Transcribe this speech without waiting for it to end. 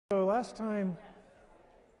last time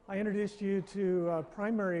I introduced you to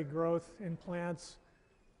primary growth in plants,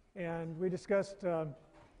 and we discussed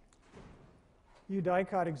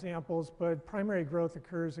eudicot examples, but primary growth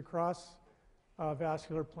occurs across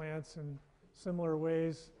vascular plants in similar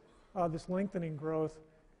ways, this lengthening growth.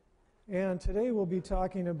 And today we'll be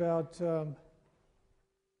talking about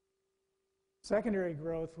secondary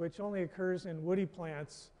growth, which only occurs in woody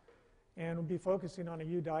plants. And we'll be focusing on a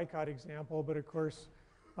eudicot example, but of course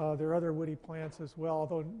there are other woody plants as well,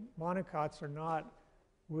 although monocots are not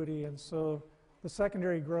woody, and so the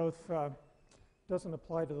secondary growth doesn't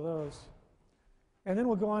apply to those. And then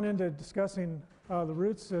we'll go on into discussing the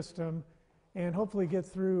root system and hopefully get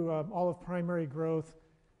through all of primary growth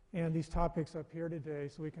and these topics up here today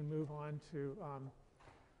so we can move on to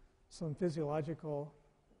some physiological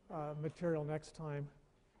material next time.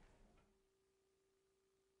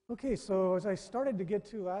 Okay, so as I started to get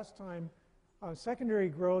to last time, secondary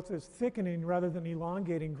growth is thickening rather than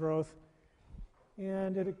elongating growth,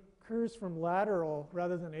 and it occurs from lateral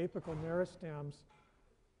rather than apical meristems.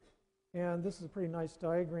 And this is a pretty nice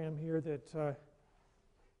diagram here that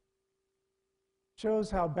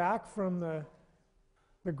shows how back from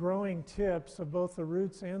the growing tips of both the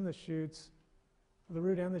roots and the shoots, the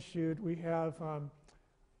root and the shoot, we have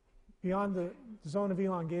beyond the zone of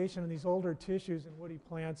elongation in these older tissues in woody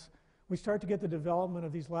plants, we start to get the development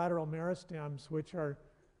of these lateral meristems, which are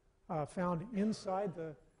found inside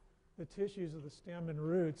the tissues of the stem and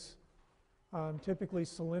roots, typically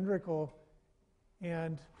cylindrical,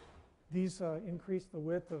 and these increase the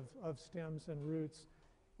width of stems and roots.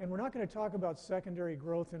 And we're not going to talk about secondary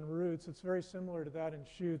growth in roots. It's very similar to that in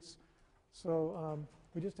shoots. So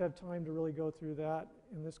we just have time to really go through that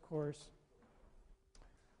in this course.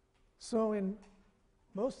 So in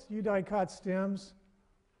most eudicot stems,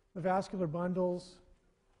 the vascular bundles,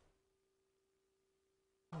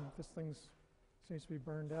 this thing seems to be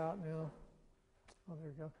burned out now. Oh,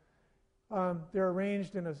 there we go. They're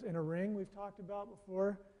arranged in a ring we've talked about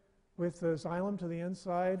before, with the xylem to the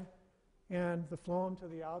inside and the phloem to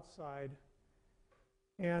the outside.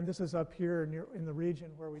 And this is up here in the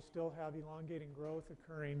region where we still have elongating growth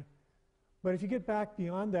occurring. But if you get back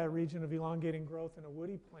beyond that region of elongating growth in a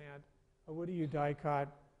woody plant, a woody eudicot,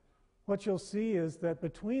 what you'll see is that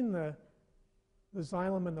between the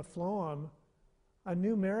xylem and the phloem, a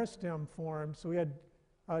new meristem formed. So we had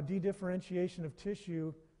dedifferentiation of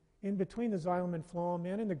tissue in between the xylem and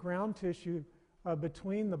phloem and in the ground tissue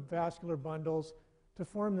between the vascular bundles to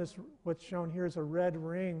form this, what's shown here is a red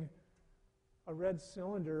ring, a red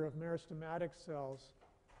cylinder of meristematic cells.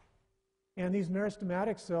 And these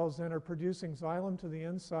meristematic cells then are producing xylem to the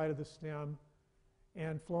inside of the stem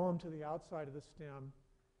and phloem to the outside of the stem.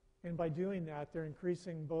 And by doing that, they're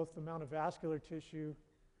increasing both the amount of vascular tissue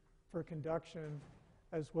for conduction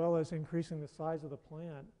as well as increasing the size of the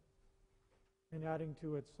plant and adding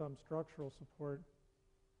to its structural support.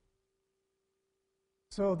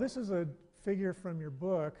 So this is a figure from your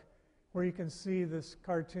book where you can see this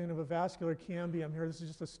cartoon of a vascular cambium here. This is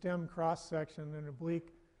just a stem cross-section in an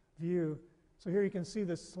oblique view. So here you can see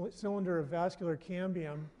this cylinder of vascular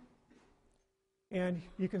cambium. And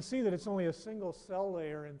you can see that it's only a single cell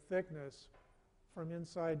layer in thickness from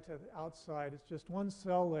inside to outside. It's just one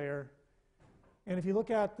cell layer. And if you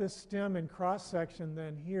look at this stem in cross-section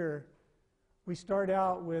then here, we start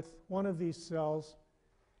out with one of these cells,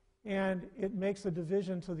 and it makes a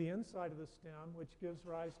division to the inside of the stem, which gives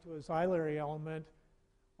rise to a xylary element,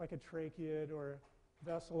 like a tracheid or a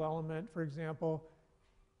vessel element, for example.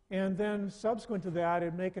 And then subsequent to that,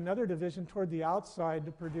 it'd make another division toward the outside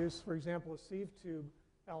to produce, for example, a sieve tube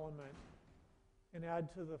element and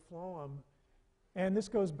add to the phloem. And this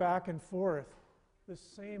goes back and forth. This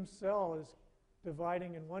same cell is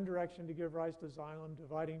dividing in one direction to give rise to xylem,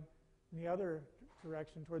 dividing in the other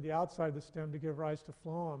direction toward the outside of the stem to give rise to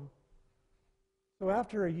phloem. So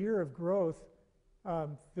after a year of growth,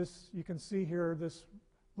 this you can see here, this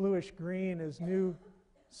bluish green is new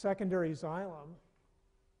secondary xylem.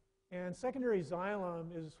 And secondary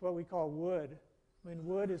xylem is what we call wood. I mean,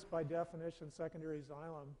 wood is by definition secondary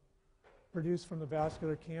xylem produced from the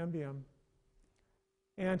vascular cambium.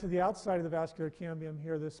 And to the outside of the vascular cambium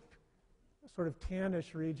here, this sort of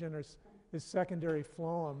tannish region is secondary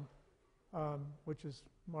phloem, which is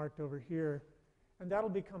marked over here. And that'll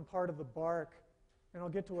become part of the bark. And I'll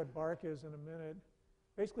get to what bark is in a minute.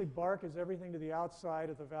 Basically, bark is everything to the outside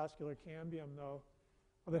of the vascular cambium, though,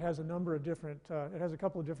 that has a number of different, it has a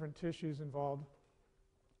couple of different tissues involved.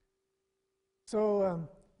 So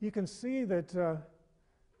you can see that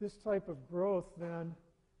this type of growth then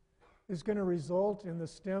is going to result in the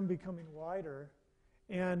stem becoming wider.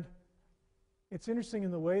 And it's interesting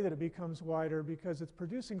in the way that it becomes wider because it's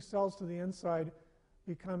producing cells to the inside,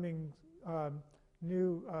 becoming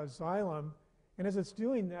new xylem. And as it's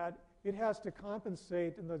doing that, it has to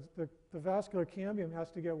compensate, and the vascular cambium has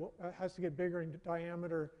to get bigger in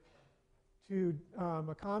diameter to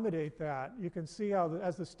accommodate that. You can see how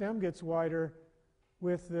as the stem gets wider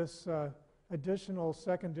with this additional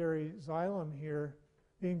secondary xylem here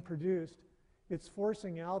being produced, it's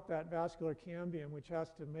forcing out that vascular cambium, which has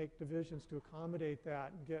to make divisions to accommodate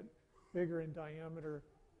that and get bigger in diameter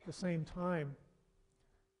at the same time.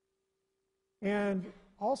 And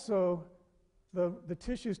also, the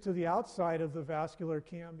tissues to the outside of the vascular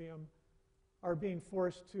cambium are being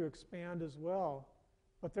forced to expand as well.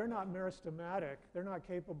 But they're not meristematic. They're not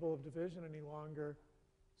capable of division any longer.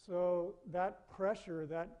 So that pressure,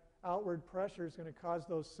 that outward pressure, is going to cause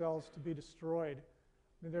those cells to be destroyed.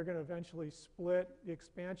 And they're going to eventually split. The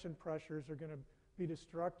expansion pressures are going to be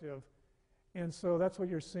destructive. And so that's what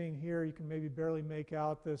you're seeing here. You can maybe barely make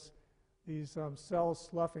out these cells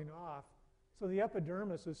sloughing off. So the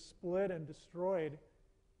epidermis is split and destroyed.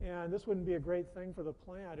 And this wouldn't be a great thing for the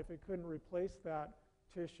plant if it couldn't replace that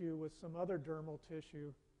tissue with some other dermal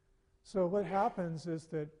tissue. So what happens is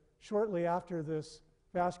that shortly after this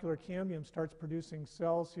vascular cambium starts producing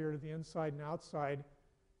cells here to the inside and outside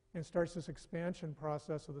and starts this expansion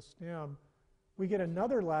process of the stem, we get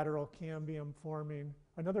another lateral cambium forming,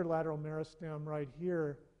 another lateral meristem right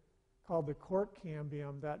here called the cork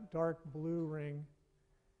cambium, that dark blue ring.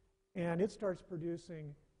 And it starts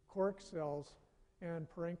producing cork cells and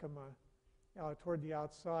parenchyma toward the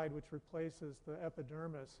outside, which replaces the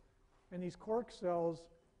epidermis. And these cork cells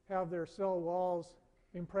have their cell walls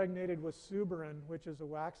impregnated with suberin, which is a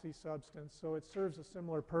waxy substance. So it serves a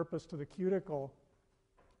similar purpose to the cuticle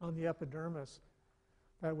on the epidermis,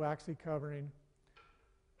 that waxy covering.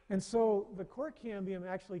 And so the cork cambium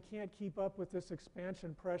actually can't keep up with this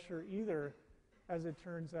expansion pressure either, as it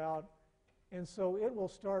turns out. And so it will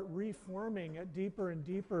start reforming at deeper and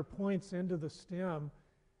deeper points into the stem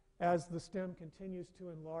as the stem continues to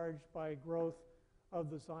enlarge by growth of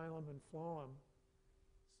the xylem and phloem.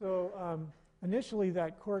 So initially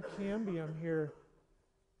that cork cambium here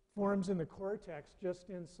forms in the cortex just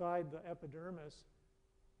inside the epidermis.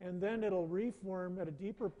 And then it'll reform at a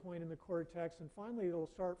deeper point in the cortex, and finally it'll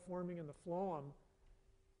start forming in the phloem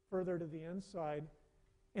further to the inside.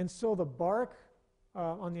 And so the bark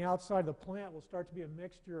on the outside of the plant will start to be a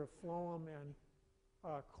mixture of phloem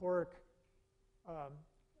and cork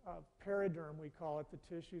periderm, we call it,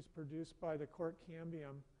 the tissues produced by the cork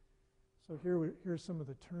cambium. So here's some of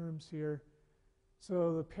the terms here.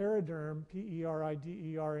 So the periderm,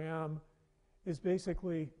 P-E-R-I-D-E-R-M, is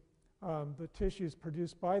basically the tissues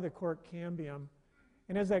produced by the cork cambium.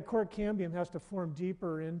 And as that cork cambium has to form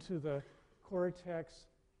deeper into the cortex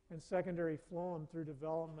and secondary phloem through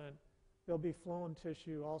development, there'll be phloem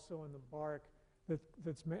tissue also in the bark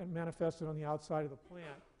that's manifested on the outside of the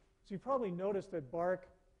plant. So you probably noticed that bark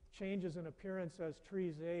changes in appearance as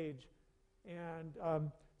trees age.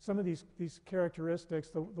 And some of these characteristics,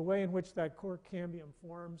 the way in which that cork cambium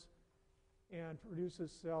forms and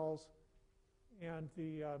produces cells, and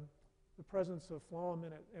the presence of phloem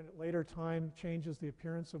in it at later time changes the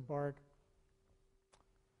appearance of bark.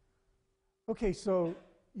 Okay, so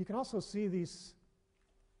you can also see these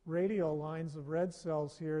radial lines of red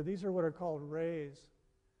cells here. These are what are called rays.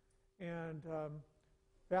 And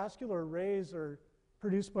vascular rays are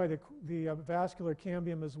produced by the vascular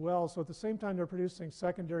cambium as well. So at the same time they're producing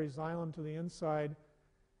secondary xylem to the inside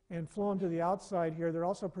and phloem to the outside here, they're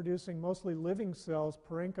also producing mostly living cells,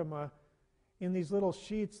 parenchyma, in these little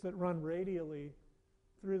sheets that run radially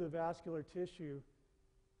through the vascular tissue.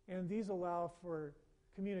 And these allow for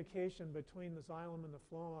communication between the xylem and the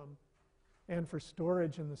phloem and for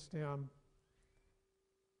storage in the stem.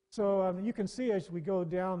 So you can see as we go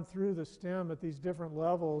down through the stem at these different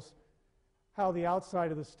levels how the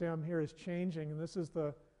outside of the stem here is changing. And this is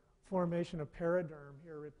the formation of periderm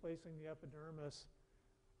here, replacing the epidermis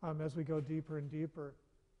as we go deeper and deeper.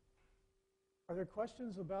 Are there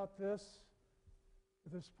questions about this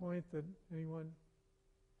at this point that anyone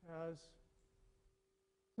has?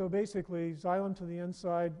 So basically, xylem to the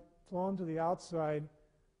inside, phloem to the outside,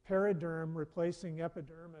 periderm replacing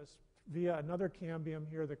epidermis via another cambium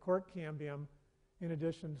here, the cork cambium, in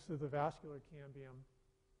addition to the vascular cambium.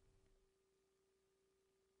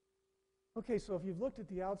 Okay, so if you've looked at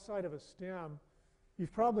the outside of a stem,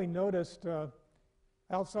 you've probably noticed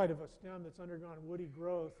outside of a stem that's undergone woody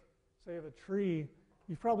growth, say of a tree,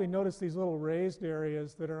 you've probably noticed these little raised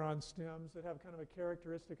areas that are on stems that have kind of a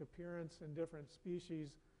characteristic appearance in different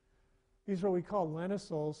species. These are what we call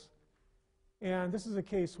lenticels. And this is a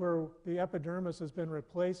case where the epidermis has been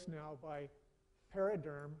replaced now by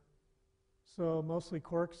periderm, so mostly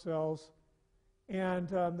cork cells. And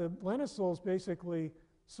the lenticels basically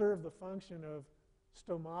serve the function of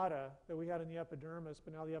stomata that we had in the epidermis,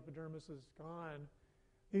 but now the epidermis is gone.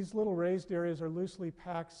 These little raised areas are loosely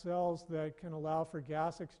packed cells that can allow for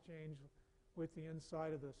gas exchange with the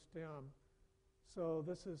inside of the stem. So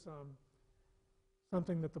this is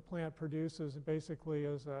something that the plant produces basically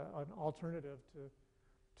as an alternative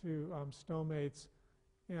to stomates.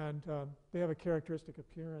 And they have a characteristic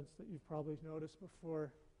appearance that you've probably noticed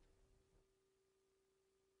before.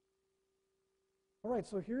 All right,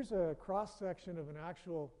 so here's a cross-section of an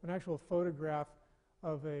actual photograph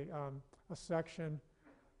of a section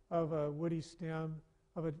of a woody stem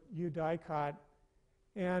of a eudicot.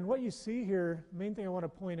 And what you see here, the main thing I want to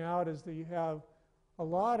point out is that you have a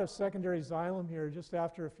lot of secondary xylem here just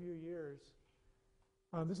after a few years.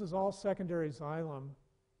 This is all secondary xylem.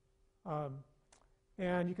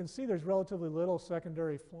 And you can see there's relatively little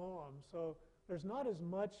secondary phloem. So there's not as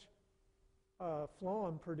much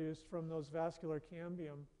phloem produced from those vascular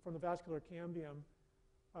cambium,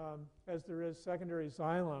 as there is secondary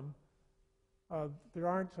xylem.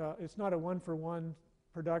 It's not a one-for-one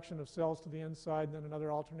production of cells to the inside and then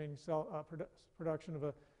another alternating cell production of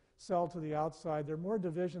a cell to the outside. There are more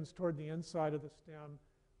divisions toward the inside of the stem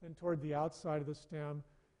than toward the outside of the stem.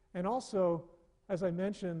 And also, as I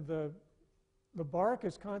mentioned, the bark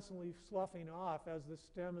is constantly sloughing off as the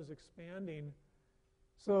stem is expanding.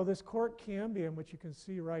 So this cork cambium, which you can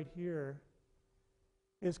see right here,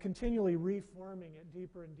 is continually reforming at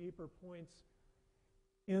deeper and deeper points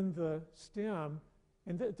in the stem.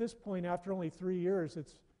 And at this point, after only 3 years,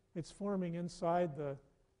 it's forming inside the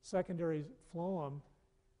secondary phloem.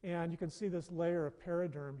 And you can see this layer of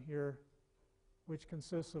periderm here, which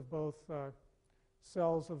consists of both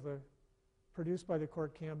cells produced by the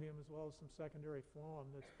cork cambium as well as some secondary phloem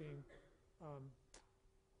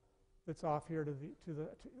that's off here to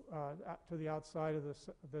the outside of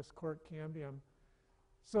this cork cambium.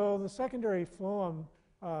 So the secondary phloem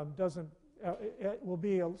it will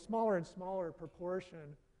be a smaller and smaller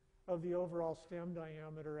proportion of the overall stem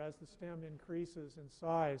diameter as the stem increases in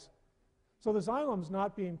size. So the xylem's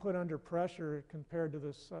not being put under pressure compared to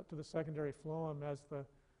the secondary phloem as the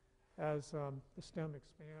stem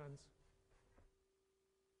expands.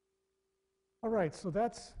 All right, so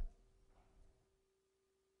that's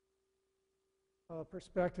a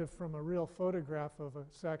perspective from a real photograph of a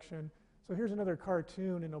section. So here's another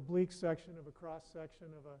cartoon, an oblique section of a cross-section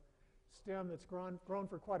of a stem that's grown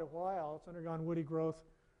for quite a while. It's undergone woody growth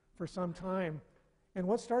for some time. And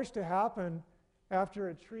what starts to happen after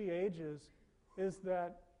a tree ages is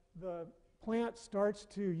that the plant starts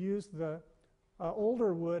to use the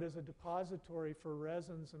older wood as a depository for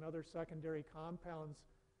resins and other secondary compounds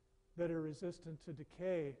that are resistant to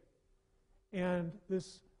decay. And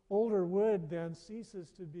this older wood then ceases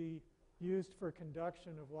to be used for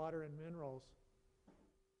conduction of water and minerals.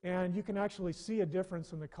 And you can actually see a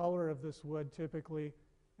difference in the color of this wood typically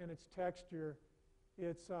and its texture.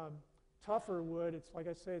 It's tougher wood. It's, like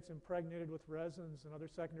I say, it's impregnated with resins and other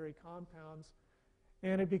secondary compounds.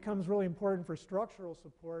 And it becomes really important for structural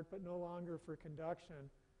support, but no longer for conduction.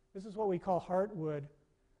 This is what we call heartwood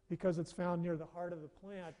because it's found near the heart of the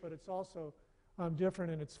plant, but it's also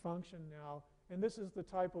different in its function now. And this is the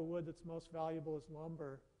type of wood that's most valuable as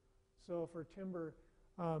lumber. So for timber,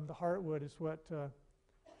 the heartwood is what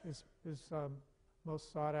is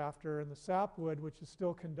most sought after. And the sapwood, which is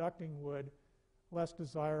still conducting wood, less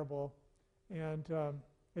desirable. And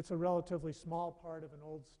it's a relatively small part of an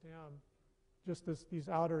old stem. Just these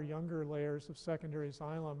outer younger layers of secondary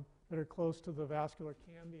xylem that are close to the vascular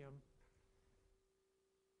cambium.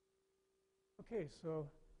 Okay, so,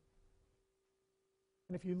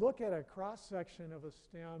 and if you look at a cross-section of a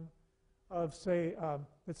stem of, say,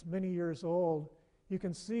 that's many years old, you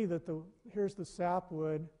can see that here's the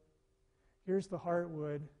sapwood, here's the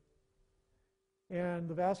heartwood, and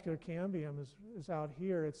the vascular cambium is out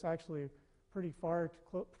here. It's actually pretty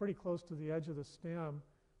close to the edge of the stem,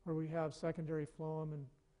 where we have secondary phloem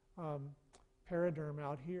and periderm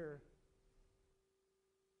out here.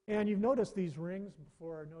 And you've noticed these rings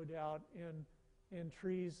before, no doubt, in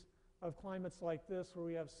trees of climates like this where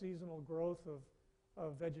we have seasonal growth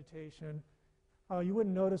of vegetation. You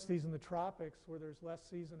wouldn't notice these in the tropics where there's less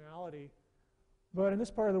seasonality. But in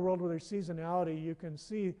this part of the world where there's seasonality, you can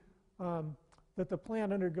see that the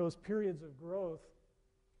plant undergoes periods of growth.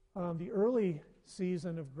 The early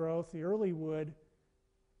season of growth, the early wood,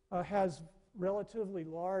 has relatively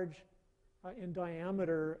large in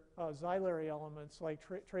diameter xylary elements like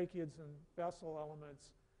tracheids and vessel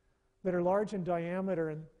elements. that are large in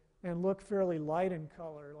diameter and look fairly light in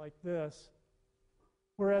color, like this.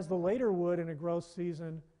 Whereas the later wood in a growth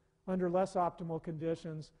season, under less optimal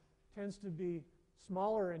conditions, tends to be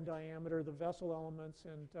smaller in diameter, the vessel elements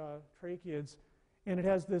and tracheids, and it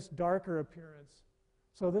has this darker appearance.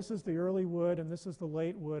 So this is the early wood, and this is the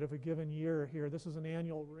late wood of a given year here. This is an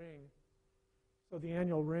annual ring. So the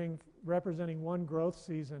annual ring representing one growth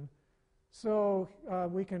season. So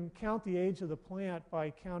we can count the age of the plant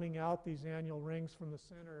by counting out these annual rings from the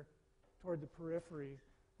center toward the periphery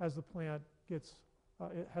as the plant gets,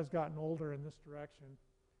 it has gotten older in this direction.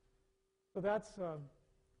 So that's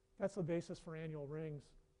the basis for annual rings.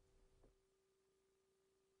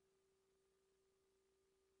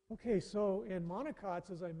 Okay, so in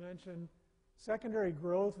monocots, as I mentioned, secondary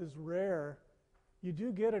growth is rare. You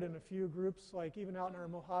do get it in a few groups, like even out in our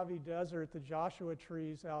Mojave Desert, the Joshua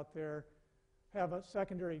trees out there have a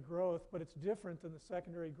secondary growth, but it's different than the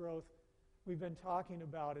secondary growth we've been talking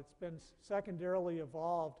about. It's been secondarily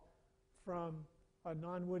evolved from a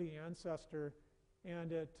non-woody ancestor,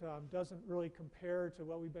 and it doesn't really compare to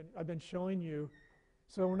what I've been showing you.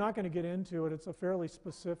 So we're not going to get into it. It's a fairly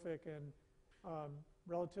specific and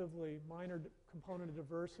relatively minor component of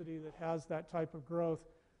diversity that has that type of growth.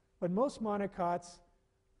 But most monocots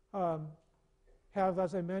have,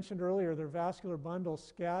 as I mentioned earlier, their vascular bundles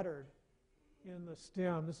scattered in the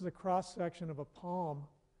stem. This is a cross-section of a palm,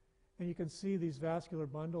 and you can see these vascular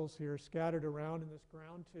bundles here scattered around in this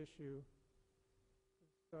ground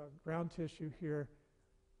tissue here.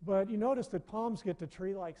 But you notice that palms get to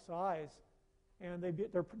tree-like size, and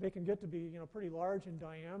they can get to be pretty large in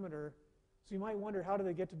diameter. So you might wonder, how do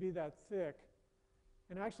they get to be that thick?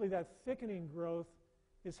 And actually, that thickening growth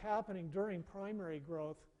is happening during primary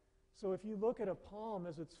growth. So if you look at a palm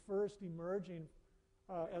as it's first emerging,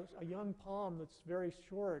 as a young palm that's very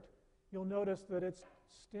short, you'll notice that its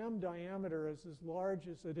stem diameter is as large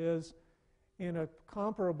as it is in a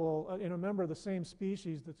comparable, in a member of the same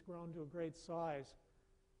species that's grown to a great size.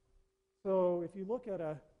 So if you look at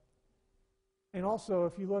and also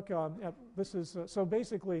if you look at, this is, so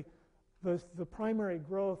basically the primary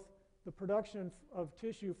growth, the production of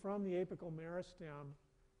tissue from the apical meristem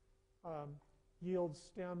yields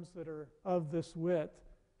stems that are of this width.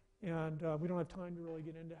 And we don't have time to really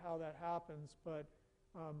get into how that happens, but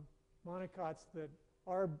monocots that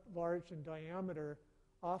are large in diameter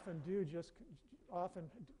often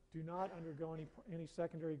do not undergo any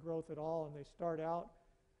secondary growth at all, and they start out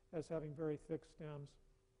as having very thick stems.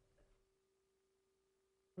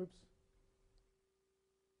 Oops.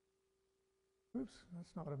 Oops,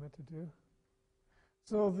 that's not what I meant to do.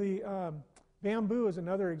 So the bamboo is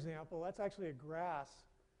another example. That's actually a grass.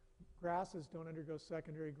 Grasses don't undergo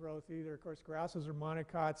secondary growth either. Of course, grasses are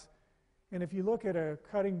monocots. And if you look at a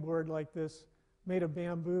cutting board like this made of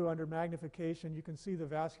bamboo under magnification, you can see the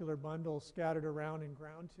vascular bundles scattered around in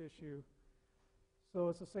ground tissue. So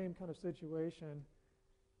it's the same kind of situation.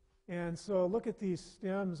 And so look at these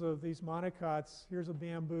stems of these monocots. Here's a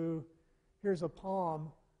bamboo. Here's a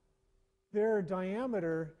palm. Their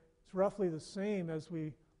diameter is roughly the same as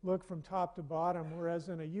we look from top to bottom, whereas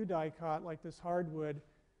in a eudicot like this hardwood,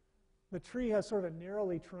 the tree has sort of a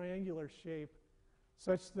narrowly triangular shape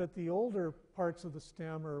such that the older parts of the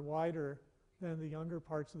stem are wider than the younger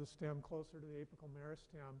parts of the stem closer to the apical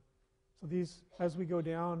meristem. So these, as we go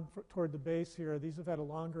down toward the base here, these have had a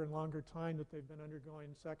longer and longer time that they've been undergoing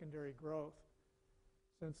secondary growth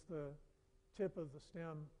since the tip of the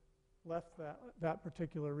stem left that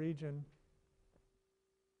particular region.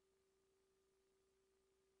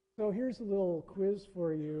 So here's a little quiz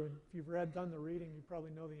for you. And if you've done the reading, you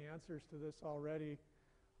probably know the answers to this already.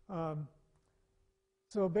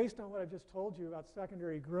 So based on what I've just told you about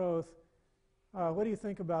secondary growth, what do you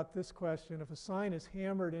think about this question? If a sign is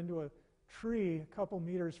hammered into a tree a couple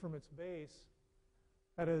meters from its base,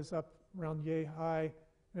 that is up around yay high,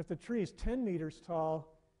 and if the tree is 10 meters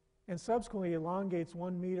tall and subsequently elongates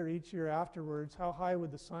 1 meter each year afterwards, how high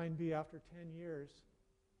would the sign be after 10 years?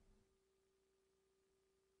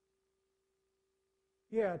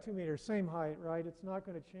 Yeah, 2 meters, same height, right? It's not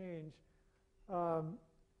going to change.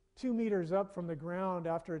 2 meters up from the ground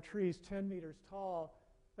after a tree is 10 meters tall,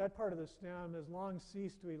 that part of the stem has long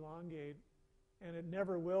ceased to elongate, and it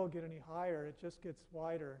never will get any higher. It just gets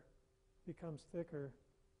wider, becomes thicker.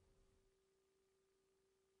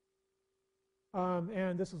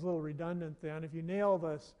 And this is a little redundant then. If you nail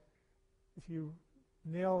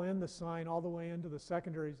in the sign all the way into the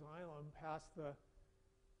secondary xylem past the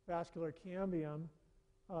vascular cambium,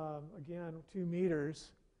 again, 2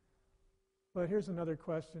 meters. But here's another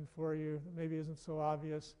question for you that maybe isn't so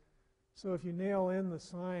obvious. So if you nail in the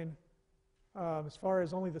sign as far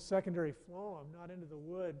as only the secondary phloem, not into the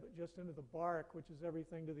wood, but just into the bark, which is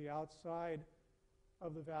everything to the outside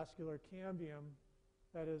of the vascular cambium.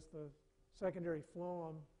 That is the secondary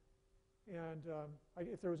phloem. And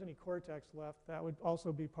if there was any cortex left, that would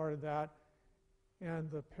also be part of that.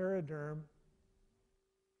 And the periderm.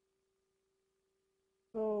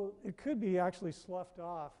 So it could be actually sloughed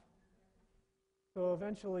off. So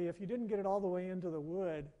eventually, if you didn't get it all the way into the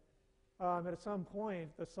wood, at some point,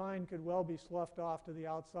 the sign could well be sloughed off to the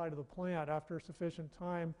outside of the plant after sufficient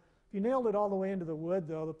time. If you nailed it all the way into the wood,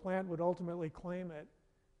 though, the plant would ultimately claim it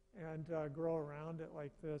and grow around it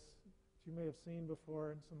like this, which you may have seen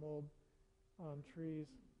before in some old trees.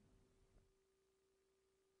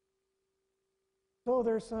 So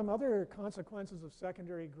there's some other consequences of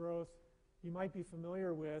secondary growth you might be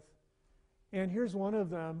familiar with. And here's one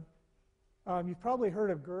of them. You've probably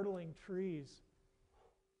heard of girdling trees.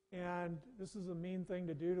 And this is a mean thing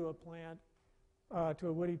to do to a plant, to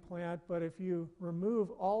a woody plant. But if you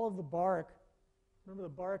remove all of the bark, remember the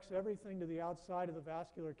bark's everything to the outside of the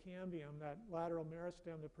vascular cambium, that lateral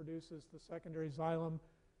meristem that produces the secondary xylem,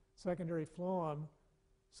 secondary phloem,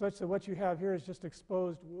 such that what you have here is just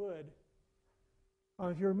exposed wood.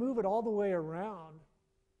 If you remove it all the way around,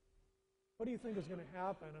 what do you think is going to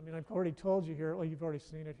happen? I mean, I've already told you here, well, you've already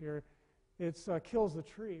seen it here. It kills the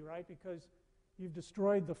tree, right? Because you've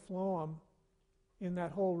destroyed the phloem in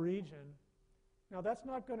that whole region. Now, that's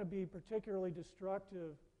not going to be particularly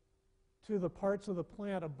destructive to the parts of the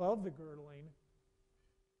plant above the girdling.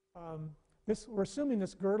 We're assuming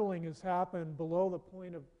this girdling has happened below the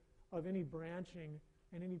point of any branching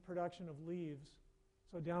and any production of leaves,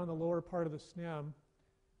 so down in the lower part of the stem.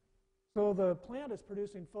 So the plant is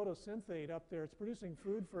producing photosynthate up there. It's producing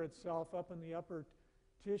food for itself up in the upper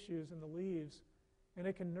tissues and the leaves, and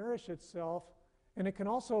it can nourish itself, and it can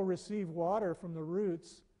also receive water from the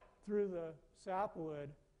roots through the sapwood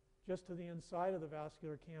just to the inside of the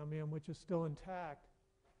vascular cambium, which is still intact.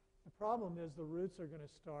 The problem is the roots are going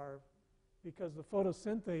to starve because the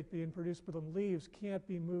photosynthate being produced by the leaves can't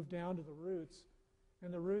be moved down to the roots,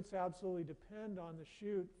 and the roots absolutely depend on the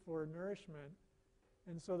shoot for nourishment,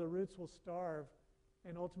 and so the roots will starve,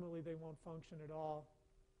 and ultimately they won't function at all,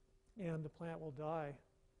 and the plant will die.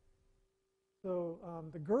 So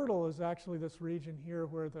the girdle is actually this region here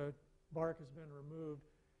where the bark has been removed.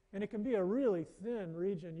 And it can be a really thin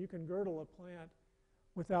region. You can girdle a plant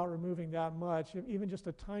without removing that much. Even just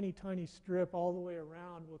a tiny, tiny strip all the way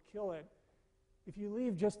around will kill it. If you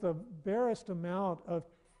leave just the barest amount of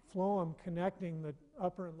phloem connecting the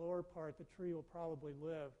upper and lower part, the tree will probably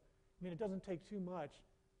live. I mean, it doesn't take too much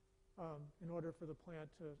in order for the plant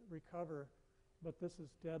to recover, but this is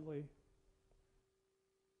deadly.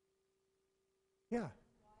 Yeah.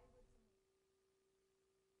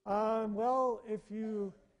 Well, if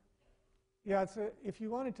you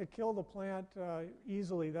wanted to kill the plant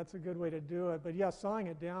easily, that's a good way to do it. But yeah, sawing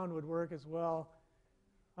it down would work as well.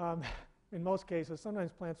 In most cases,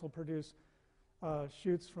 sometimes plants will produce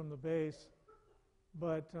shoots from the base.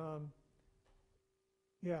 But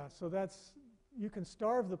yeah, so you can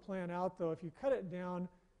starve the plant out, though. If you cut it down,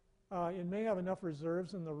 it may have enough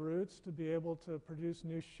reserves in the roots to be able to produce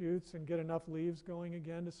new shoots and get enough leaves going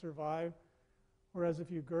again to survive. Whereas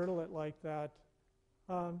if you girdle it like that,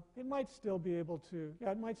 it might still be able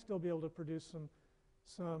to produce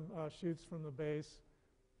some shoots from the base.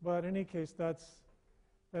 But in any case, that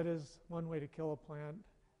is one way to kill a plant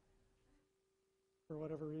for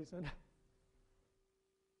whatever reason.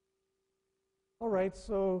 All right,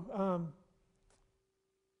 so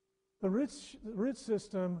the root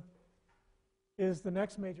system is the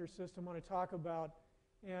next major system I want to talk about.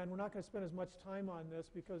 And we're not going to spend as much time on this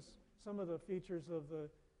because some of the features of the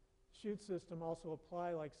shoot system also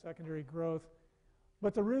apply, like secondary growth.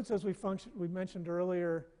 But the roots, as we mentioned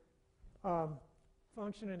earlier,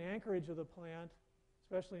 function in anchorage of the plant,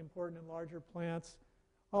 especially important in larger plants,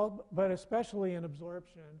 but especially in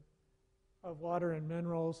absorption of water and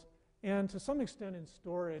minerals, and to some extent in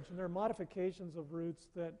storage. And there are modifications of roots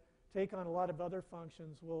that take on a lot of other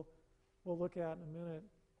functions we'll look at in a minute.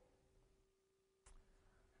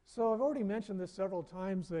 So I've already mentioned this several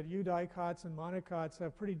times that eudicots and monocots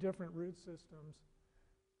have pretty different root systems.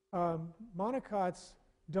 Monocots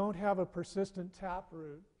don't have a persistent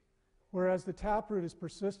taproot, whereas the taproot is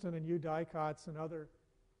persistent in eudicots and other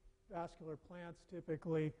vascular plants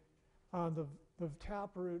typically. The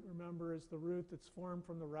taproot, remember, is the root that's formed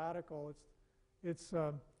from the radical. It's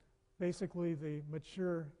basically the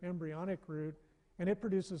mature embryonic root, and it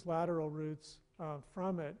produces lateral roots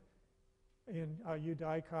from it in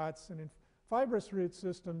eudicots. And in fibrous root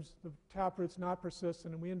systems, the taproot's not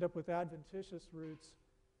persistent, and we end up with adventitious roots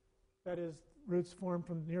That is, roots form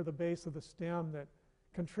from near the base of the stem that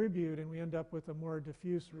contribute, and we end up with a more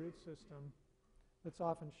diffuse root system that's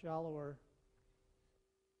often shallower.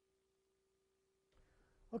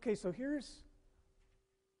 Okay, so here's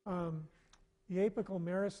the apical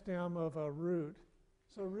meristem of a root.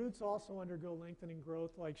 So roots also undergo lengthening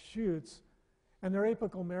growth like shoots, and they're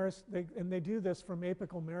apical and they do this from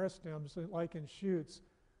apical meristems like in shoots.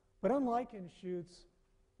 But unlike in shoots,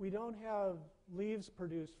 we don't have leaves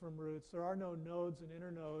produced from roots. There are no nodes and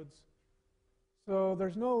internodes. So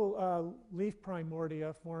there's no leaf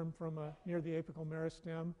primordia formed from near the apical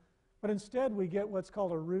meristem. But instead, we get what's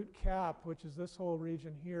called a root cap, which is this whole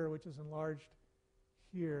region here, which is enlarged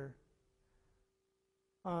here.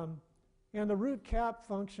 And the root cap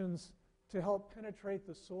functions to help penetrate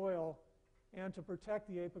the soil and to protect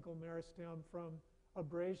the apical meristem from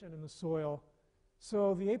abrasion in the soil.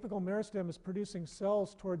 So the apical meristem is producing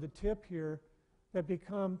cells toward the tip here that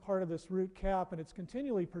become part of this root cap, and it's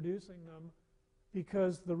continually producing them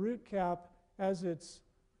because the root cap, as it's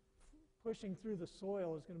pushing through the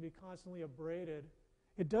soil, is going to be constantly abraded.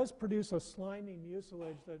 It does produce a slimy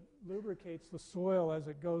mucilage that lubricates the soil as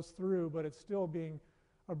it goes through, but it's still being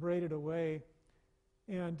abraded away.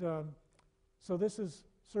 And so this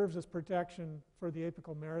serves as protection for the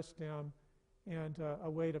apical meristem and a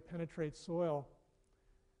way to penetrate soil.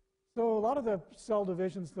 So a lot of the cell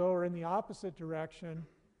divisions, though, are in the opposite direction,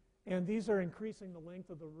 and these are increasing the length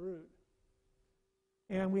of the root.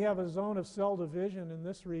 And we have a zone of cell division in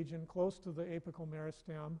this region close to the apical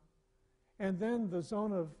meristem. And then the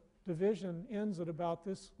zone of division ends at about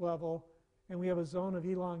this level, and we have a zone of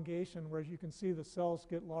elongation where, as you can see, the cells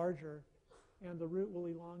get larger, and the root will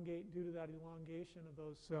elongate due to that elongation of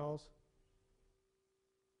those cells.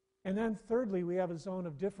 And then thirdly, we have a zone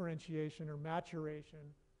of differentiation or maturation,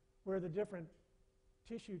 where the different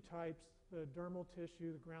tissue types, the dermal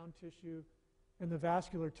tissue, the ground tissue, and the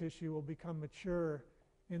vascular tissue will become mature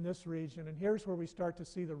in this region. And here's where we start to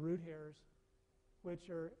see the root hairs,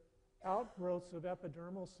 which are outgrowths of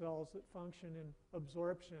epidermal cells that function in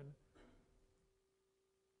absorption.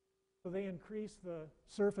 So they increase the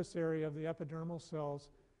surface area of the epidermal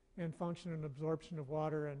cells and function in absorption of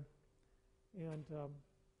water and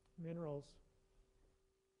minerals.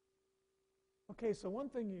 Okay, so one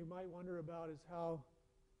thing you might wonder about is how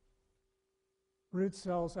root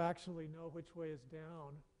cells actually know which way is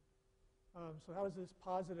down. So how does this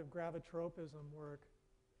positive gravitropism work?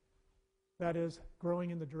 That is,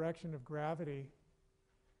 growing in the direction of gravity.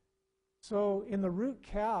 So in the root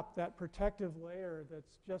cap, that protective layer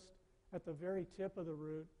that's just at the very tip of the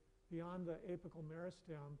root, beyond the apical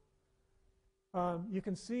meristem, you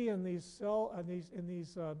can see in these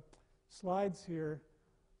slides here,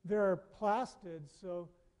 there are plastids. So,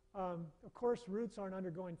 of course, roots aren't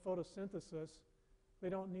undergoing photosynthesis. They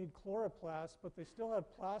don't need chloroplasts, but they still have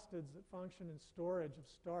plastids that function in storage of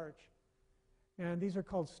starch. And these are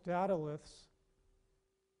called statoliths.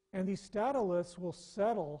 And these statoliths will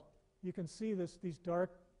settle. You can see these dark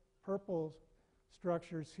purple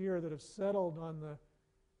structures here that have settled on the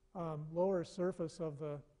lower surface of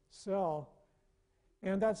the cell.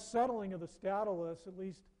 And that settling of the statoliths, at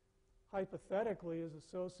least hypothetically, is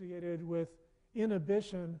associated with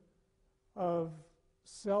inhibition of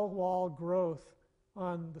cell wall growth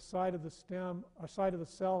on the side of the stem, or side of the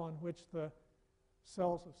cell on which the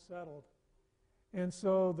cells have settled. And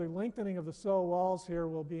so the lengthening of the cell walls here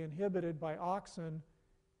will be inhibited by auxin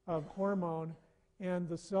of hormone, and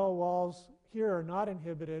the cell walls here are not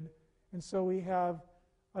inhibited, and so we have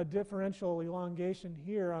a differential elongation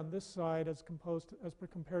here on this side as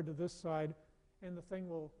compared to this side, and the thing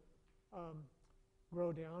will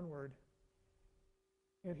grow downward.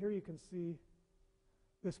 And here you can see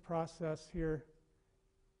this process here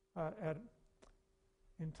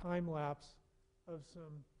in time lapse of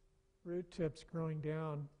some root tips growing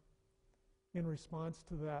down in response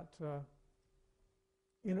to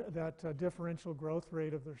that differential growth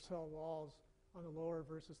rate of their cell walls on the lower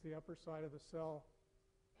versus the upper side of the cell.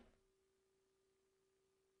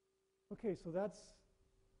 Okay, so that's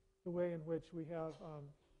the way in which we have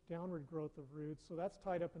downward growth of roots. So that's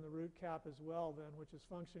tied up in the root cap as well then, which is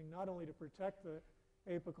functioning not only to protect the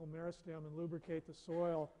apical meristem and lubricate the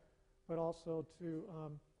soil, but also to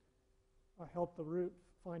help the root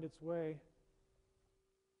find its way.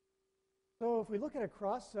 So if we look at a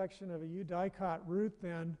cross-section of a eudicot root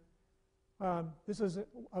then, this is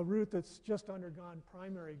a root that's just undergone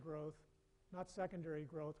primary growth, not secondary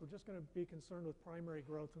growth. We're just going to be concerned with primary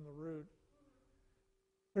growth in the root.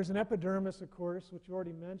 There's an epidermis, of course, which you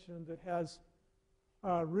already mentioned, that has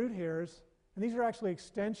root hairs, And these are actually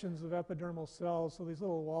extensions of epidermal cells, so these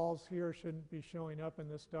little walls here shouldn't be showing up in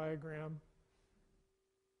this diagram.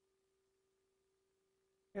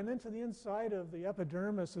 And then to the inside of the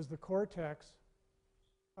epidermis is the cortex,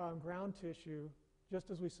 ground tissue, just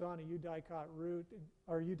as we saw in a eudicot root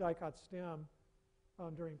or eudicot stem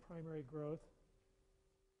during primary growth.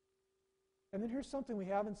 And then here's something we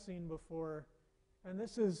haven't seen before, and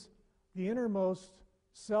this is the innermost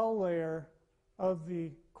cell layer of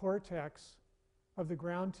the cortex of the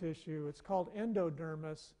ground tissue. It's called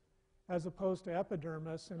endodermis as opposed to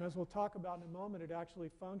epidermis, and as we'll talk about in a moment, it actually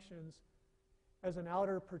functions as an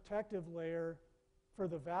outer protective layer for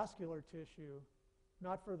the vascular tissue,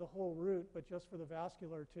 not for the whole root, but just for the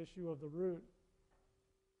vascular tissue of the root,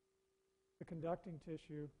 the conducting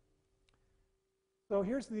tissue. So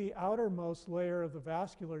here's the outermost layer of the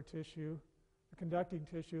vascular tissue, the conducting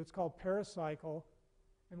tissue. It's called pericycle,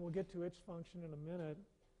 and we'll get to its function in a minute.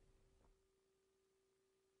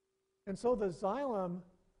 And so the xylem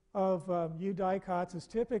of eudicots is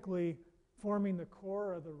typically forming the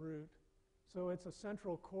core of the root. So it's a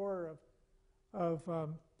central core of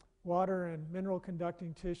water and mineral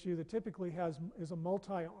conducting tissue that typically is a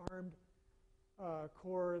multi-armed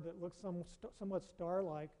core that looks somewhat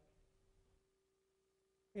star-like.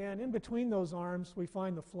 And in between those arms, we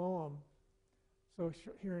find the phloem, so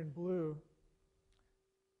here in blue.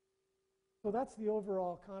 So that's the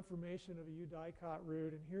overall conformation of a eudicot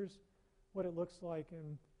root, and here's what it looks like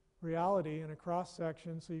in reality in a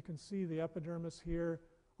cross-section. So you can see the epidermis here,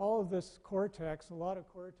 all of this cortex, a lot of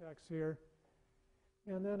cortex here.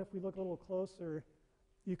 And then if we look a little closer,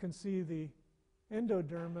 you can see the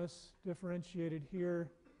endodermis differentiated here.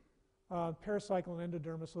 Pericycle and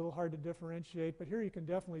endodermis, a little hard to differentiate, but here you can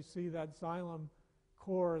definitely see that xylem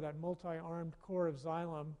core, that multi-armed core of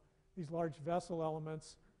xylem, these large vessel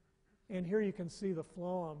elements. And here you can see the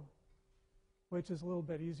phloem, which is a little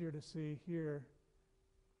bit easier to see here.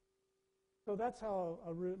 So that's how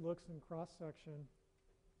a root looks in cross-section.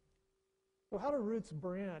 So how do roots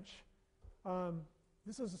branch?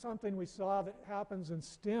 This is something we saw that happens in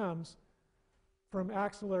stems from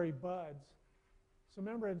axillary buds. So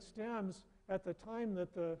remember, in stems, at the time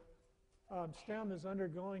that the stem is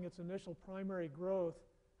undergoing its initial primary growth,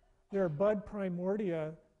 there are bud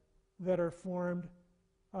primordia that are formed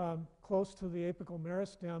close to the apical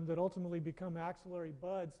meristem that ultimately become axillary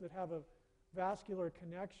buds that have a vascular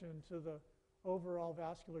connection to the overall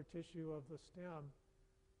vascular tissue of the stem.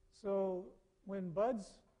 So when buds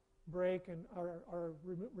break and are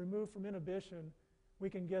removed from inhibition, we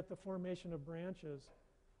can get the formation of branches.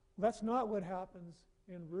 That's not what happens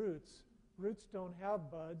in roots. Roots don't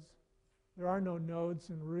have buds. There are no nodes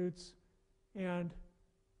in roots. And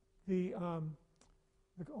the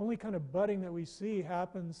only kind of budding that we see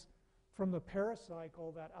happens from the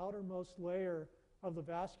pericycle, that outermost layer of the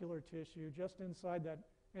vascular tissue just inside that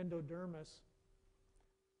endodermis.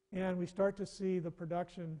 And we start to see the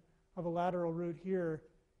production of a lateral root here.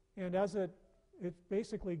 And as it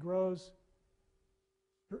basically grows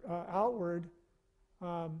outward,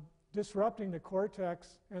 disrupting the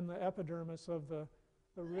cortex and the epidermis of the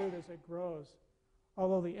root as it grows.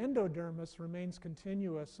 Although the endodermis remains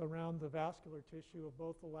continuous around the vascular tissue of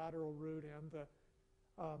both the lateral root and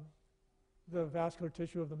the vascular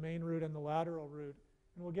tissue of the main root and the lateral root.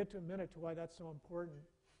 And we'll get to in a minute to why that's so important.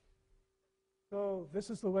 So this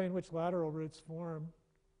is the way in which lateral roots form.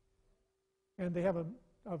 And they have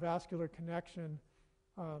a vascular connection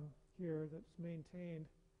here that's maintained.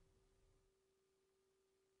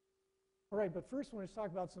 All right, but first I want to talk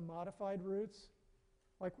about some modified roots.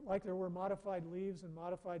 Like there were modified leaves and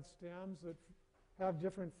modified stems that have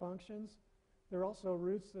different functions. There are also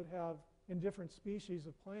roots that have, in different species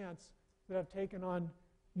of plants, that have taken on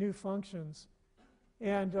new functions.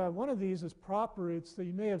 And one of these is prop roots that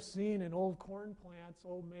you may have seen in old corn plants,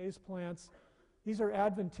 old maize plants. These are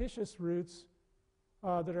adventitious roots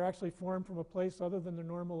that are actually formed from a place other than their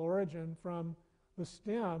normal origin, from the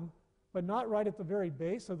stem, but not right at the very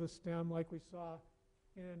base of the stem like we saw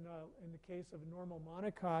in the case of a normal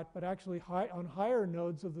monocot, but actually on higher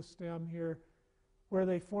nodes of the stem here, where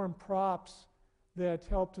they form props that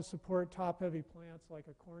help to support top-heavy plants like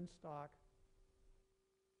a corn stalk.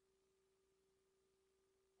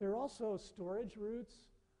 There are also storage roots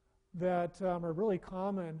that are really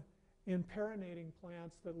common in perinating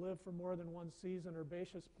plants that live for more than one season,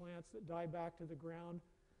 herbaceous plants that die back to the ground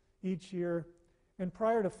each year. And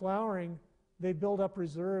prior to flowering, they build up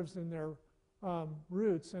reserves in their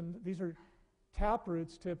roots, and these are tap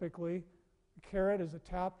roots typically. A carrot is a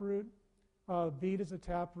tap root, beet is a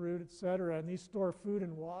tap root, etc. And these store food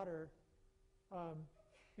and water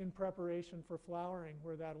in preparation for flowering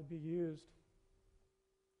where that will be used.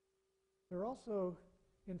 There are also,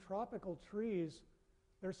 in tropical trees,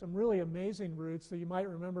 there's some really amazing roots that you might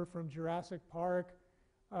remember from Jurassic Park.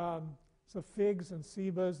 So figs and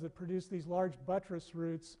cebas that produce these large buttress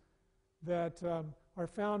roots that are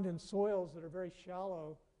found in soils that are very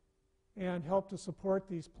shallow and help to support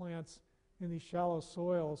these plants in these shallow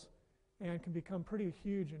soils and can become pretty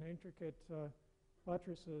huge and intricate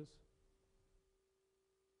buttresses.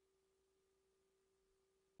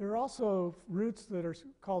 There are also roots that are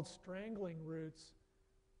called strangling roots,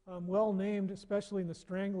 well named, especially in the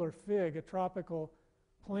strangler fig, a tropical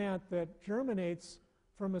plant that germinates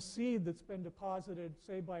from a seed that's been deposited,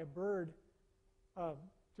 say, by a bird,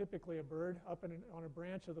 typically a bird, up on a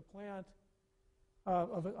branch of the plant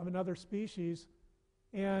of another species,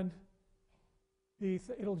 and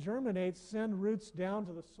it'll germinate, send roots down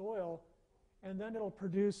to the soil, and then it'll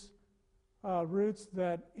produce roots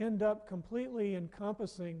that end up completely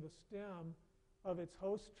encompassing the stem of its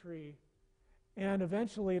host tree. And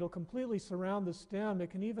eventually it'll completely surround the stem. It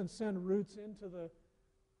can even send roots into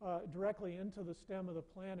directly into the stem of the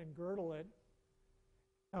plant and girdle it,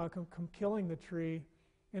 killing the tree.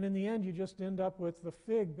 And in the end, you just end up with the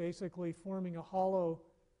fig basically forming a hollow,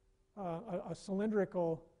 a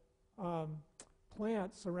cylindrical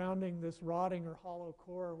plant surrounding this rotting or hollow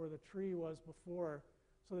core where the tree was before.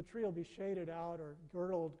 So the tree will be shaded out or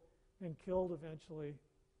girdled and killed eventually.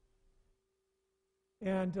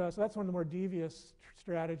 And so that's one of the more devious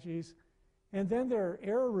strategies. And then there are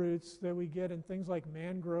air roots that we get in things like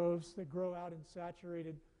mangroves that grow out in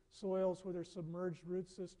saturated soils where there's submerged root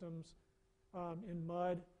systems in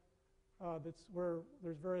mud. That's where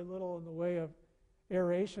there's very little in the way of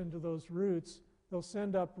aeration to those roots. They'll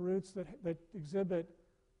send up roots that exhibit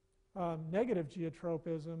negative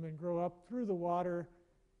geotropism and grow up through the water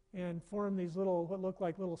and form these little, what look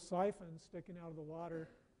like little siphons sticking out of the water,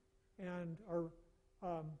 and are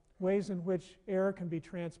ways in which air can be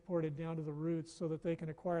transported down to the roots so that they can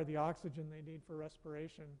acquire the oxygen they need for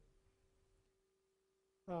respiration.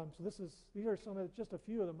 So these are just a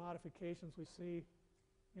few of the modifications we see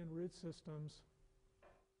in root systems.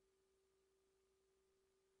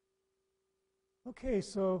 Okay,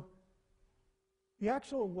 so the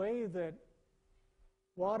actual way that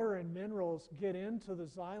water and minerals get into the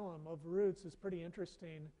xylem of roots is pretty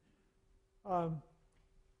interesting.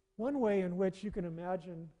 One way in which you can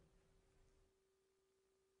imagine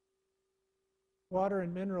water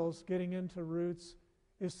and minerals getting into roots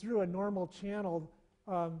is through a normal channel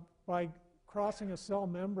by crossing a cell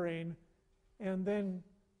membrane and then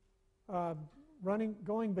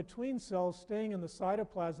going between cells, staying in the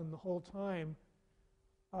cytoplasm the whole time,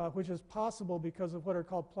 which is possible because of what are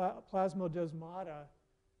called plasmodesmata.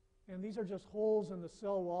 And these are just holes in the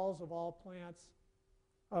cell walls of all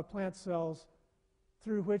plant cells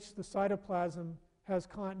through which the cytoplasm has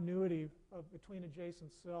continuity between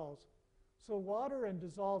adjacent cells. So water and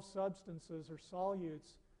dissolved substances, or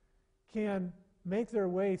solutes, can make their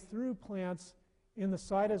way through plants in the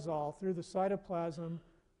cytosol, through the cytoplasm,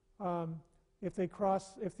 if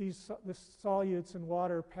these solutes and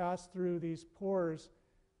water pass through these pores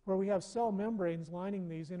where we have cell membranes lining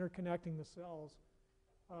these, interconnecting the cells.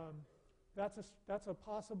 That's a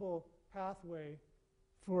possible pathway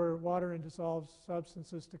for water and dissolved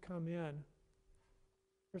substances to come in.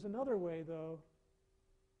 There's another way, though.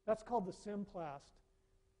 That's called the symplast.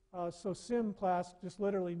 So symplast just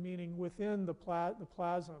literally meaning within the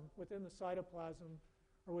plasm, within the cytoplasm,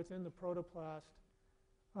 or within the protoplast.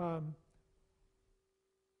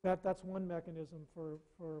 That's one mechanism for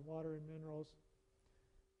water and minerals,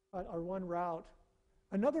 or one route.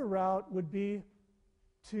 Another route would be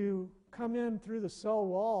to come in through the cell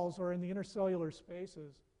walls or in the intercellular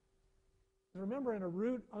spaces. And remember, in a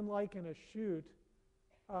root, unlike in a shoot,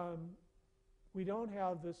 we don't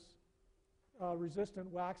have this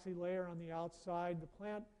resistant waxy layer on the outside. The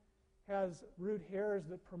plant has root hairs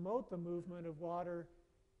that promote the movement of water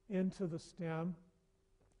into the stem.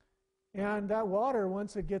 And that water,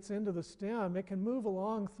 once it gets into the stem, it can move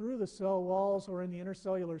along through the cell walls or in the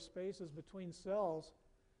intercellular spaces between cells,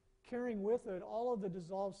 carrying with it all of the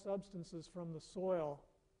dissolved substances from the soil.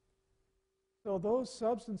 So those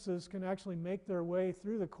substances can actually make their way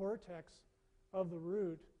through the cortex of the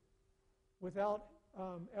root without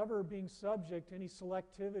ever being subject to any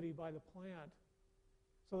selectivity by the plant.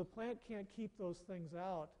 So the plant can't keep those things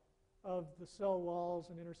out of the cell walls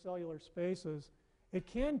and intercellular spaces. It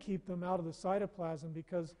can keep them out of the cytoplasm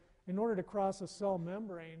because in order to cross a cell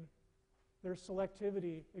membrane, there's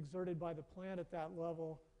selectivity exerted by the plant at that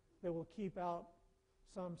level that will keep out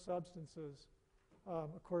some substances.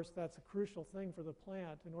 Of course, that's a crucial thing for the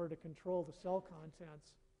plant in order to control the cell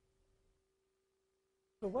contents.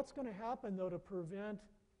 So what's going to happen, though, to prevent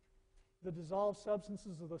the dissolved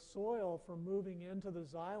substances of the soil from moving into the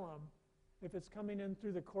xylem? If it's coming in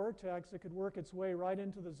through the cortex, it could work its way right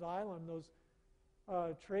into the xylem. Those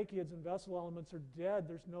tracheids and vessel elements are dead.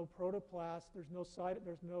 There's no protoplast. There's no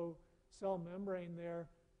cell membrane there.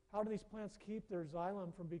 How do these plants keep their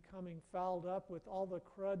xylem from becoming fouled up with all the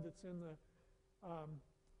crud that's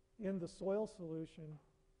in the soil solution?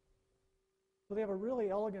 So they have a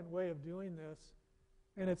really elegant way of doing this,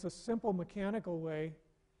 and it's a simple mechanical way,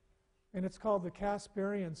 and it's called the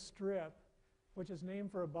Casparian strip, which is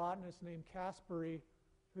named for a botanist named Caspary,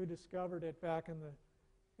 who discovered it back in the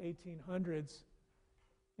 1800s.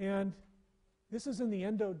 And this is in the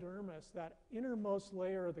endodermis, that innermost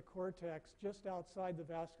layer of the cortex just outside the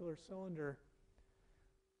vascular cylinder.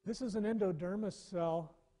 This is an endodermal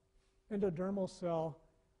cell,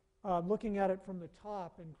 looking at it from the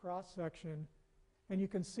top in cross-section. And you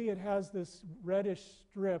can see it has this reddish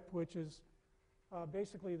strip, which is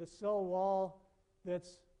basically the cell wall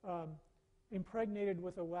that's impregnated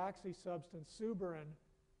with a waxy substance, suberin,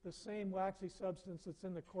 the same waxy substance that's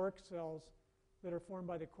in the cork cells that are formed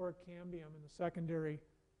by the cork cambium in the secondary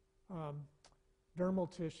dermal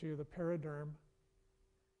tissue, the periderm.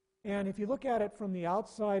 And if you look at it from the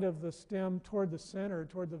outside of the stem toward the center,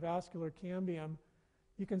 toward the vascular cambium,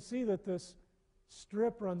 you can see that this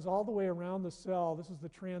strip runs all the way around the cell. This is the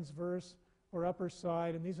transverse or upper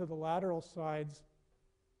side, and these are the lateral sides.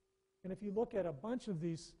 And if you look at a bunch of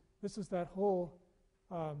these, this is that whole,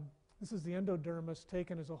 this is the endodermis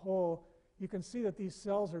taken as a whole. You can see that these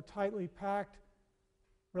cells are tightly packed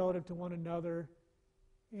relative to one another.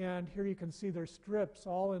 And here you can see their strips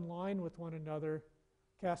all in line with one another,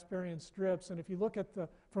 Casparian strips. And if you look at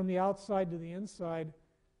from the outside to the inside,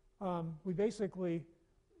 we basically,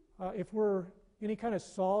 if we're any kind of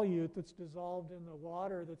solute that's dissolved in the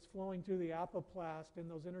water that's flowing through the apoplast in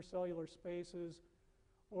those intercellular spaces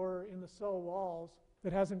or in the cell walls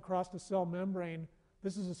that hasn't crossed a cell membrane,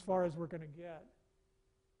 this is as far as we're going to get,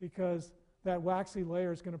 because that waxy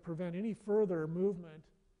layer is going to prevent any further movement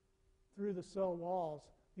through the cell walls.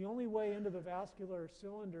 The only way into the vascular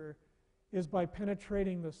cylinder is by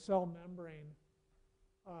penetrating the cell membrane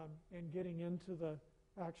and getting into the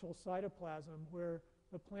actual cytoplasm, where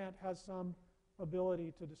the plant has some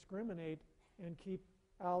ability to discriminate and keep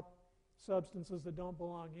out substances that don't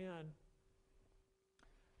belong in.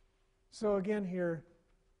 So again here,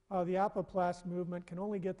 the apoplast movement can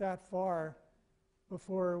only get that far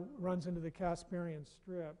before it runs into the Casparian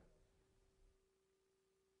strip.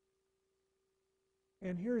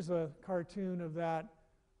 And here's a cartoon of that.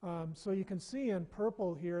 So you can see in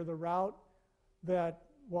purple here the route that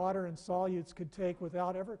water and solutes could take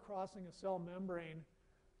without ever crossing a cell membrane.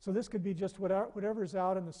 So this could be just whatever's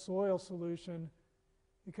out in the soil solution.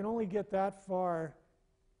 You can only get that far.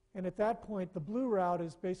 And at that point, the blue route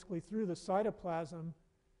is basically through the cytoplasm,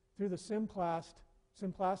 through the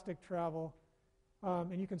symplastic travel.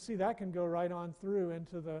 And you can see that can go right on through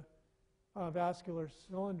into the vascular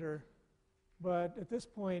cylinder. But at this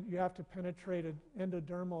point, you have to penetrate an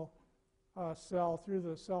endodermal cell through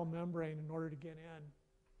the cell membrane in order to get in.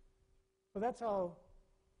 So that's how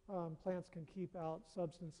plants can keep out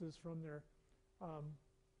substances from their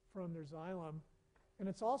xylem. And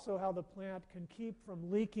it's also how the plant can keep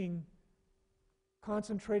from leaking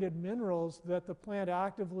concentrated minerals that the plant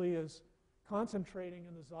actively is concentrating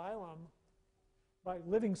in the xylem by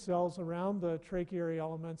living cells around the tracheary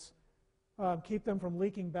elements, keep them from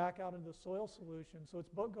leaking back out into the soil solution. So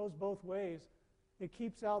it goes both ways. It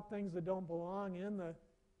keeps out things that don't belong in the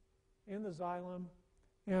xylem,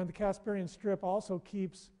 and the Casparian strip also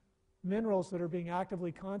keeps minerals that are being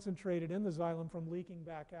actively concentrated in the xylem from leaking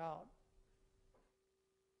back out.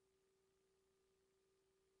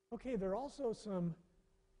 Okay, there are also some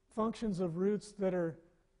functions of roots that are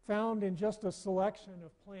found in just a selection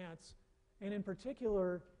of plants, and in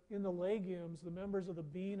particular in the legumes, the members of the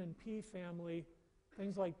bean and pea family,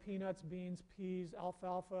 things like peanuts, beans, peas,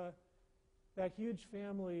 alfalfa, that huge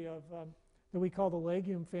family of that we call the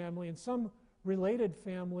legume family, and some related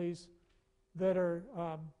families that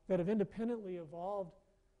have independently evolved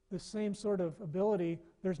the same sort of ability.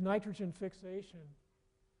 There's nitrogen fixation.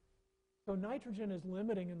 So nitrogen is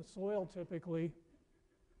limiting in the soil typically,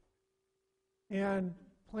 and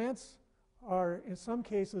plants are in some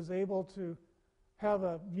cases able to have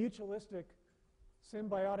a mutualistic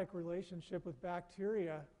symbiotic relationship with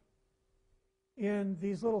bacteria in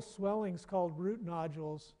these little swellings called root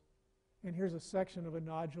nodules. And here's a section of a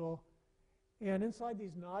nodule. And inside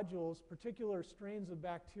these nodules, particular strains of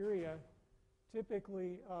bacteria,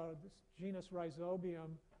 typically this genus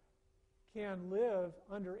Rhizobium, can live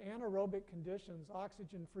under anaerobic conditions,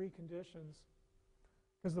 oxygen-free conditions,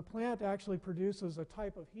 because the plant actually produces a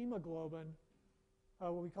type of hemoglobin,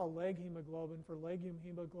 what we call leg hemoglobin for legume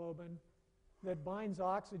hemoglobin, that binds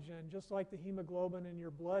oxygen, just like the hemoglobin in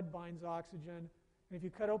your blood binds oxygen. And if you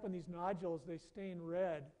cut open these nodules, they stain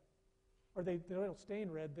red. Or they don't stain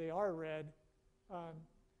red, they are red.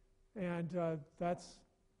 That's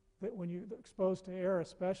that when you're exposed to air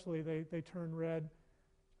especially, they turn red.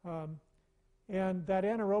 And that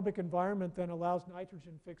anaerobic environment then allows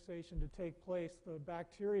nitrogen fixation to take place. The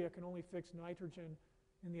bacteria can only fix nitrogen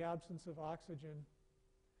in the absence of oxygen.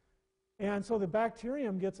 And so the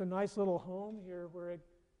bacterium gets a nice little home here where it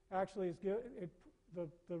actually is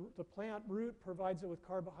the plant root provides it with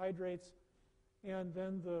carbohydrates, and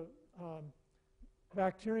then the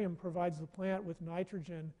bacterium provides the plant with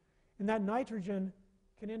nitrogen. And that nitrogen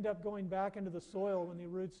can end up going back into the soil when the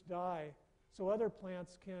roots die. So other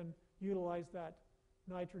plants can utilize that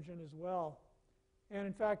nitrogen as well. And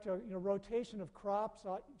in fact, rotation of crops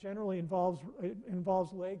generally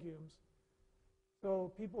involves legumes.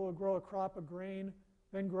 So people will grow a crop of grain,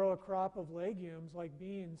 then grow a crop of legumes like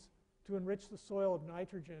beans to enrich the soil of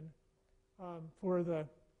nitrogen for the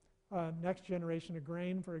next generation of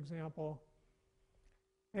grain, for example.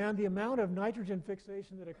 And the amount of nitrogen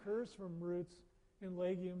fixation that occurs from roots in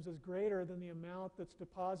legumes is greater than the amount that's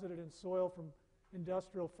deposited in soil from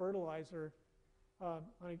industrial fertilizer on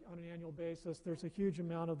an annual basis. There's a huge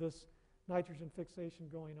amount of this nitrogen fixation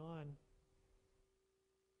going on.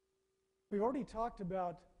 We've already talked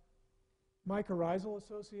about mycorrhizal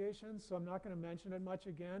associations, so I'm not going to mention it much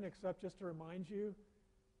again, except just to remind you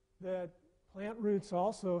that plant roots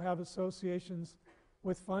also have associations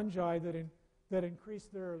with fungi that increase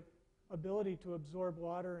their ability to absorb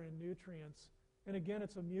water and nutrients. And again,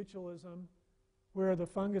 it's a mutualism where the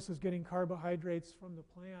fungus is getting carbohydrates from the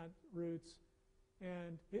plant roots,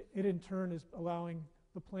 and it in turn is allowing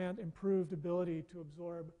the plant improved ability to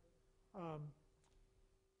absorb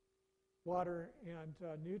water and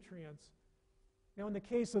nutrients. Now, in the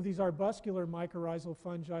case of these arbuscular mycorrhizal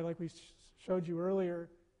fungi, like we showed you earlier,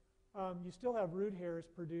 you still have root hairs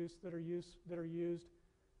produced that are used.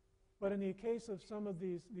 But in the case of some of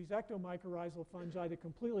these ectomycorrhizal fungi that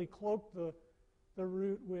completely cloak the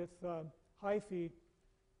root with hyphae,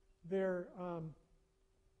 there's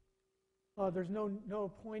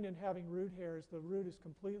no point in having root hairs. The root is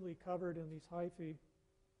completely covered in these hyphae.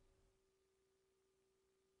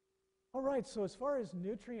 All right, so as far as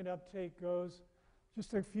nutrient uptake goes,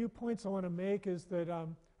 just a few points I want to make is that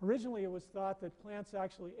originally it was thought that plants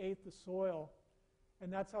actually ate the soil,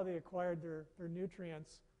 and that's how they acquired their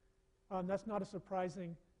nutrients. That's not a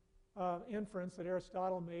surprising inference that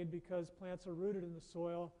Aristotle made, because plants are rooted in the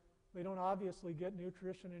soil. They don't obviously get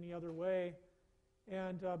nutrition any other way.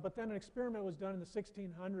 But then an experiment was done in the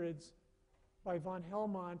 1600s by von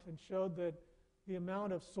Helmont and showed that the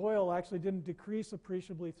amount of soil actually didn't decrease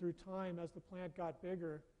appreciably through time as the plant got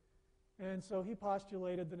bigger. And so he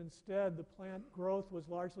postulated that instead the plant growth was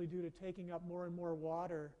largely due to taking up more and more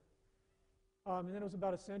water. And then it was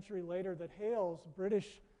about a century later that Hales,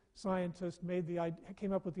 British scientist,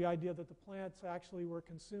 came up with the idea that the plants actually were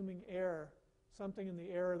consuming air, something in the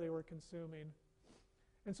air they were consuming.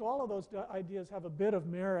 And so all of those ideas have a bit of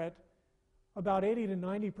merit. About 80 to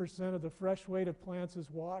 90% of the fresh weight of plants is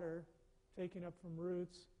water taken up from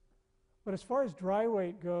roots. But as far as dry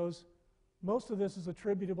weight goes, most of this is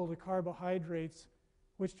attributable to carbohydrates,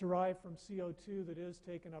 which derive from CO2 that is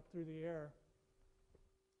taken up through the air,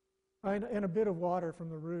 and a bit of water from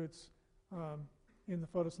the roots in the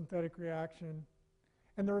photosynthetic reaction.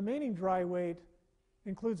 And the remaining dry weight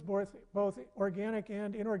includes both organic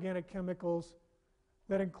and inorganic chemicals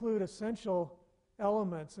that include essential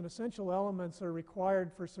elements, and essential elements are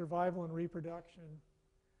required for survival and reproduction,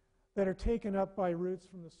 that are taken up by roots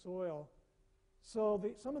from the soil. So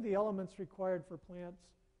some of the elements required for plants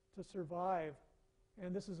to survive,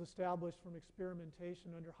 and this is established from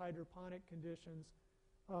experimentation under hydroponic conditions,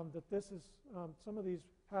 that some of these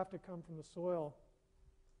have to come from the soil.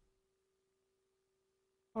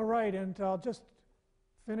 All right, and I'll just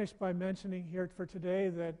finish by mentioning here for today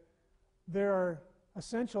that there are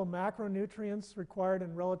essential macronutrients required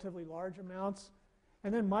in relatively large amounts,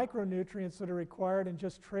 and then micronutrients that are required in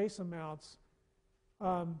just trace amounts.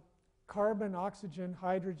 Carbon, oxygen,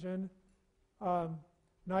 hydrogen,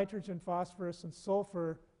 nitrogen, phosphorus, and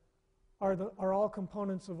sulfur are all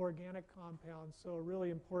components of organic compounds, so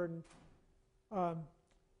really important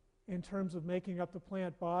in terms of making up the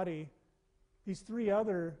plant body. These three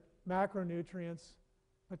other macronutrients,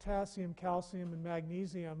 potassium, calcium, and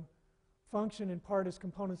magnesium, function in part as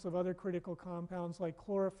components of other critical compounds like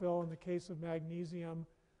chlorophyll in the case of magnesium,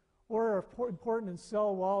 or are important in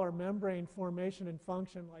cell wall or membrane formation and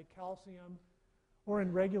function like calcium, or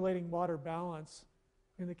in regulating water balance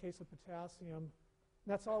in the case of potassium.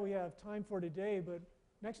 That's all we have time for today, but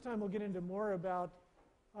next time we'll get into more about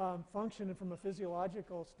function from a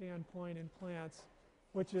physiological standpoint in plants,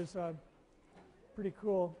 which is pretty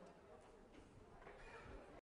cool.